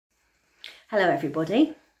Hello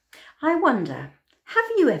everybody. I wonder, have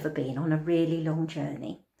you ever been on a really long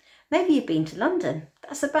journey? Maybe you've been to London.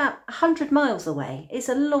 That's about 100 miles away. It's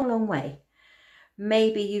a long way.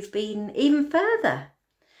 Maybe you've been even further.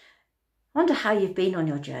 I wonder how you've been on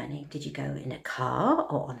your journey. Did you go in a car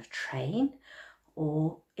or on a train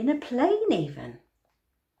or in a plane even?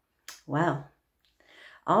 Well,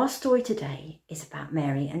 our story today is about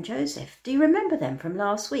Mary and Joseph. Do you remember them from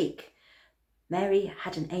last week? Mary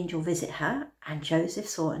had an angel visit her and Joseph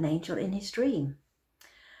saw an angel in his dream.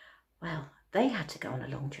 Well, they had to go on a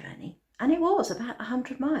long journey and it was about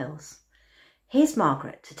 100 miles. Here's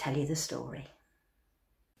Margaret to tell you the story.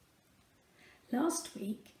 Last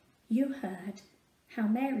week you heard how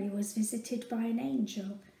Mary was visited by an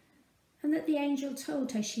angel and that the angel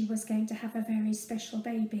told her she was going to have a very special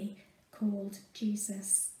baby called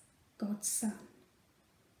Jesus, God's Son.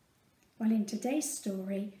 Well, in today's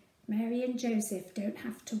story, Mary and Joseph don't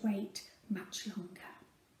have to wait much longer.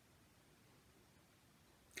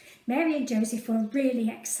 Mary and Joseph were really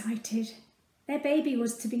excited. Their baby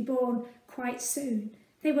was to be born quite soon.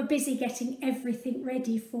 They were busy getting everything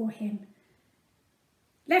ready for him.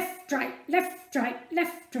 Left, right, left, right,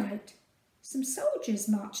 left, right. Some soldiers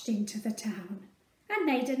marched into the town and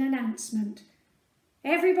made an announcement.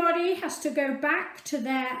 Everybody has to go back to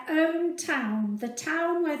their own town, the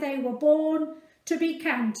town where they were born, to be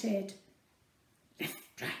counted. Left,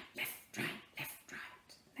 right, left, right, left,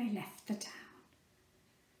 right. They left the town.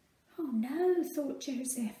 Oh no, thought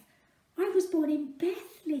Joseph. I was born in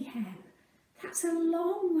Bethlehem. That's a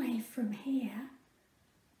long way from here.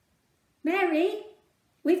 Mary,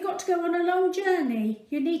 we've got to go on a long journey.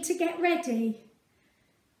 You need to get ready.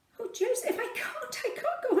 Oh, Joseph, I can't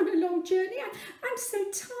go on a long journey. I'm so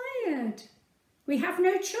tired. We have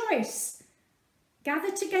no choice.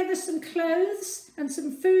 Gather together some clothes and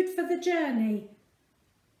some food for the journey.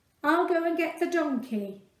 I'll go and get the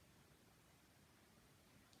donkey.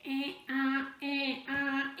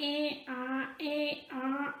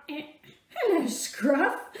 Hello,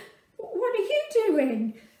 Scruff. What are you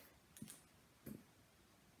doing?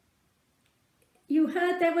 You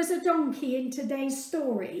heard there was a donkey in today's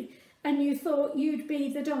story and you thought you'd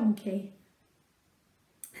be the donkey.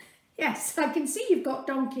 Yes, I can see you've got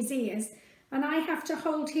donkey's ears. And I have to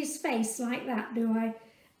hold his face like that, do I?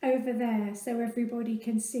 Over there, so everybody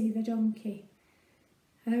can see the donkey.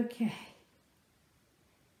 Okay.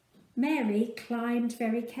 Mary climbed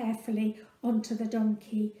very carefully onto the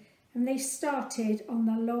donkey and they started on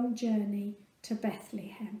the long journey to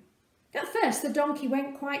Bethlehem. At first, the donkey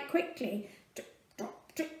went quite quickly. Trip,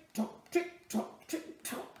 trop, trip, trop, trip, trop, trip,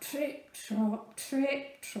 trop, trip, trop,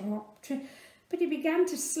 trip, trop, trip. But he began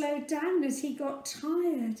to slow down as he got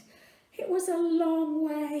tired. It was a long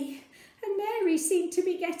way, and Mary seemed to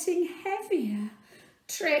be getting heavier.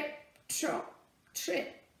 Trip, trop,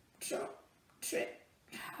 trip, trop, trip.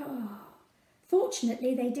 Oh.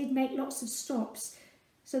 Fortunately, they did make lots of stops,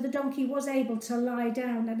 so the donkey was able to lie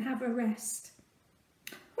down and have a rest.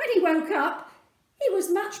 When he woke up, he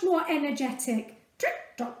was much more energetic.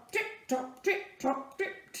 Trip, trop, trip, trop, trip, trop,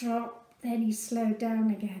 trip, trop. Then he slowed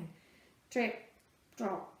down again. Trip,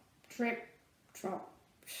 trop, trip, trop.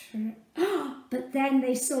 But then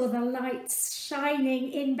they saw the lights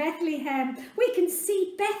shining in Bethlehem. We can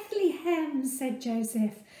see Bethlehem, said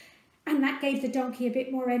Joseph. And that gave the donkey a bit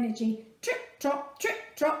more energy. Trip, trop,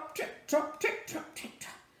 trip, trop, trip, trop, trip, trop, trip,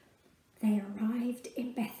 trop. They arrived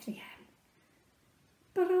in Bethlehem.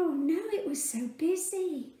 But oh no, it was so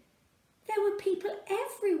busy. There were people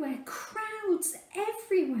everywhere, crowds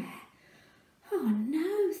everywhere. Oh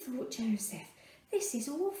no, thought Joseph, this is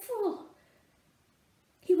awful.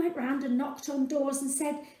 He went round and knocked on doors and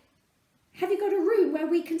said, have you got a room where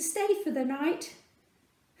we can stay for the night?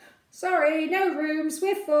 Sorry, no rooms,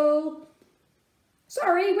 we're full.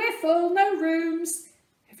 Sorry, we're full, no rooms,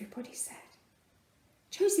 everybody said.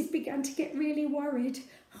 Joseph began to get really worried.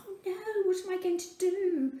 Oh no, what am I going to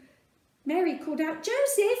do? Mary called out,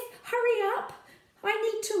 Joseph, hurry up, I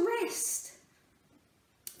need to rest.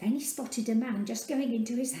 Then he spotted a man just going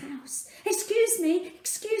into his house. Excuse me,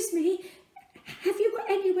 have you got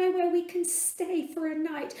anywhere where we can stay for a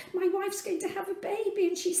night? My wife's going to have a baby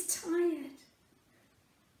and she's tired.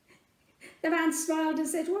 The man smiled and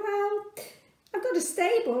said, well, I've got a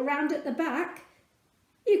stable round at the back.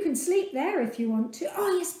 You can sleep there if you want to.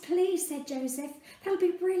 Oh, yes, please, said Joseph. That'll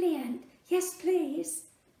be brilliant. Yes, please.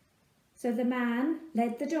 So the man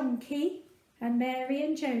led the donkey and Mary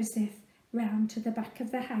and Joseph round to the back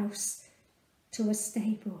of the house to a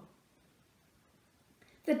stable.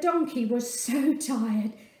 The donkey was so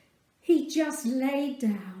tired, he just laid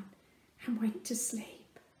down and went to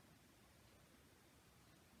sleep.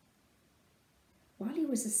 while he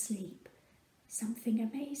was asleep, something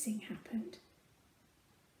amazing happened.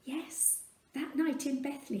 Yes, that night in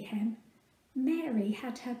Bethlehem, Mary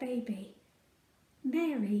had her baby.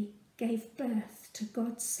 Mary gave birth to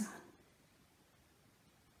God's son.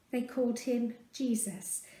 They called him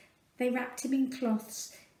Jesus. They wrapped him in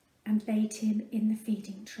cloths and laid him in the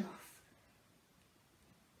feeding trough.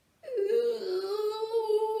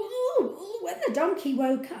 When the donkey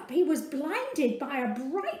woke up, he was blinded by a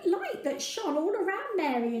bright light that shone all around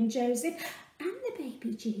Mary and Joseph and the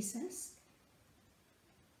baby Jesus.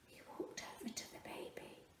 He walked over to the baby.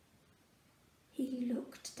 He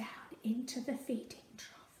looked down into the feeding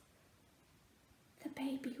trough. The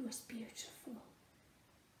baby was beautiful,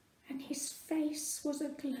 and his face was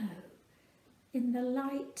aglow in the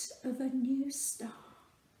light of a new star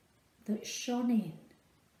that shone in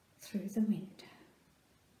through the window.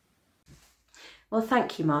 Well,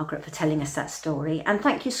 thank you, Margaret, for telling us that story, and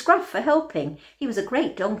thank you, Scruff, for helping. He was a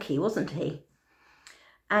great donkey, wasn't he?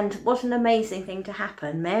 And what an amazing thing to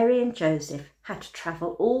happen. Mary and Joseph had to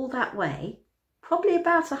travel all that way, probably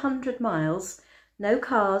about 100 miles, no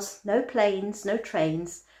cars, no planes, no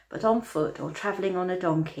trains, but on foot or travelling on a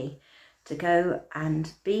donkey to go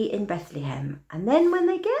and be in Bethlehem. And then when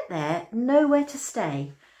they get there, nowhere to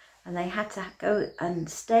stay. And they had to go and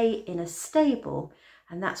stay in a stable,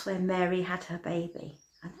 and that's where Mary had her baby.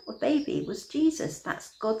 And that baby was Jesus,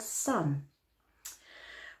 that's God's son.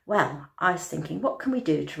 Well, I was thinking, what can we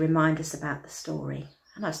do to remind us about the story?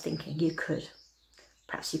 And I was thinking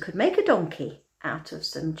perhaps you could make a donkey out of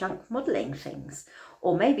some junk modelling things.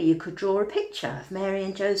 Or maybe you could draw a picture of Mary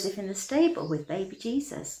and Joseph in the stable with baby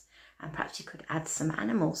Jesus. And perhaps you could add some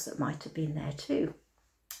animals that might have been there too.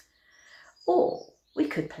 Or we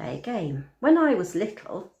could play a game. When I was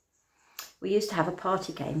little, we used to have a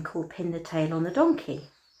party game called Pin the Tail on the Donkey.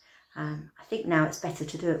 I think now it's better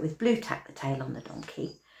to do it with Blue Tack the Tail on the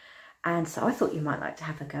Donkey. And so I thought you might like to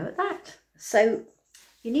have a go at that. So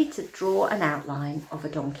you need to draw an outline of a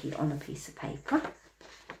donkey on a piece of paper.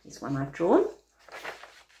 Here's one I've drawn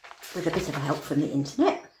with a bit of help from the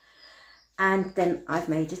internet. And then I've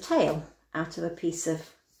made a tail out of a piece of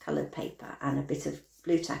coloured paper and a bit of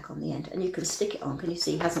blue tack on the end. And you can stick it on. Can you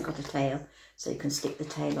see he hasn't got a tail? So you can stick the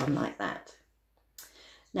tail on like that.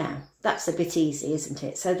 Now, that's a bit easy, isn't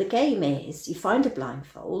it? So the game is you find a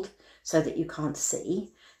blindfold so that you can't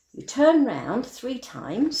see. You turn round 3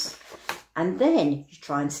 times and then you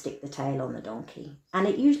try and stick the tail on the donkey. And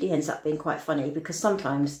it usually ends up being quite funny because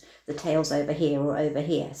sometimes the tail's over here or over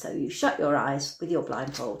here. So you shut your eyes with your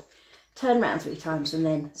blindfold, turn round 3 times and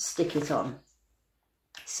then stick it on.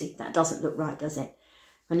 See, that doesn't look right, does it?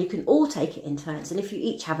 And you can all take it in turns. And if you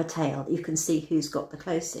each have a tail, you can see who's got the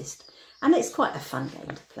closest. And it's quite a fun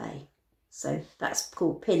game to play. So that's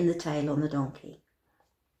called Pin the Tail on the Donkey.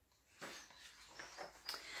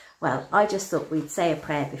 Well, I just thought we'd say a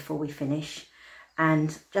prayer before we finish,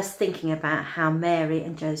 and just thinking about how Mary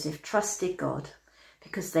and Joseph trusted God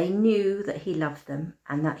because they knew that he loved them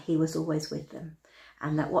and that he was always with them,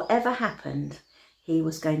 and that whatever happened, he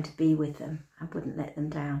was going to be with them and wouldn't let them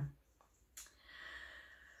down.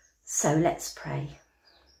 So let's pray.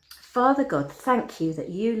 Father God, thank you that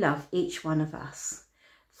you love each one of us.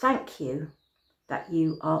 Thank you that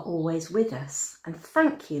you are always with us, and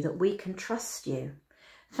thank you that we can trust you.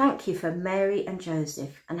 Thank you for Mary and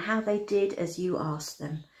Joseph and how they did as you asked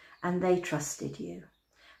them and they trusted you.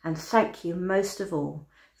 And thank you most of all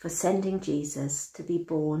for sending Jesus to be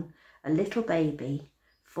born a little baby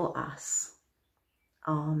for us.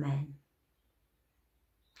 Amen.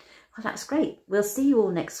 Well, that's great. We'll see you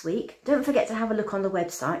all next week. Don't forget to have a look on the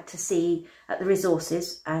website to see at the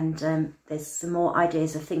resources, and there's some more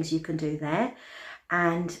ideas of things you can do there.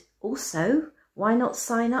 And also, why not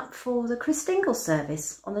sign up for the Christingle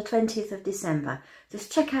service on the 20th of December? Just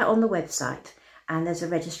check out on the website and there's a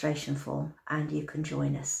registration form and you can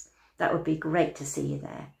join us. That would be great to see you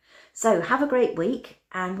there. So have a great week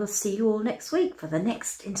and we'll see you all next week for the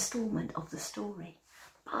next instalment of the story.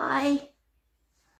 Bye.